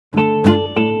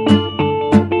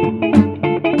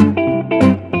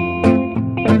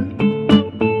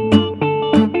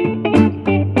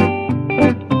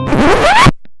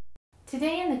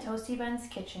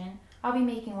Buns kitchen, I'll be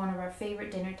making one of our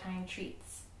favorite dinner time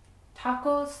treats.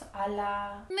 Tacos a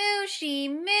la Mushy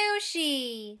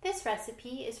Mushy. This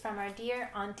recipe is from our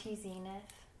dear Auntie Zenith.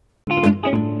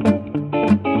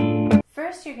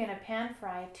 First, you're going to pan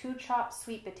fry 2 chopped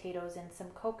sweet potatoes in some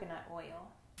coconut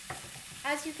oil.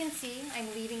 As you can see, I'm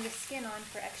leaving the skin on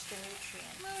for extra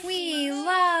nutrients. We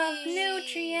love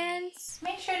nutrients.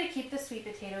 Make sure to keep the sweet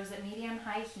potatoes at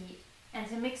medium-high heat and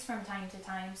to mix from time to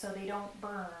time so they don't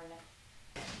burn.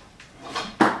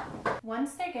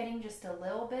 Once they're getting just a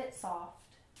little bit soft,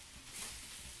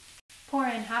 pour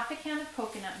in half a can of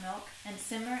coconut milk and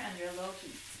simmer under low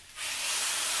heat.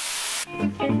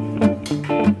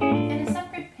 In a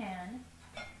separate pan,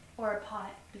 or a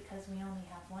pot because we only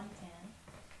have one pan,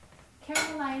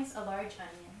 caramelize a large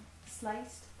onion,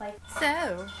 sliced like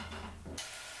so.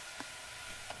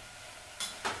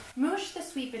 Mush the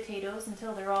sweet potatoes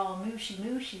until they're all mushy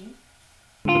mushy.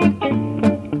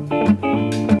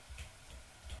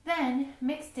 Then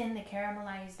mixed in the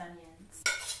caramelized onions.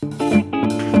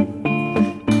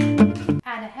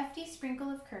 Add a hefty sprinkle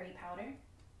of curry powder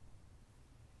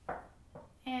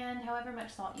and however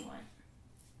much salt you want.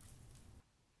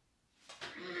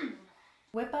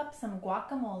 Whip up some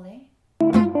guacamole.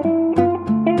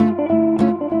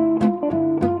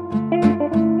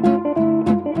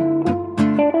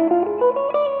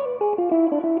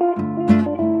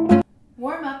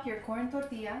 Warm up your corn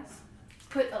tortillas.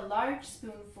 Put a large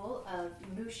spoonful of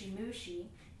mushy mushy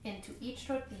into each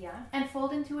tortilla and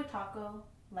fold into a taco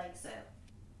like so.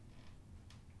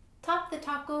 Top the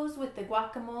tacos with the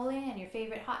guacamole and your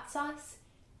favorite hot sauce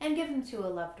and give them to a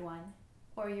loved one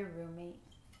or your roommate.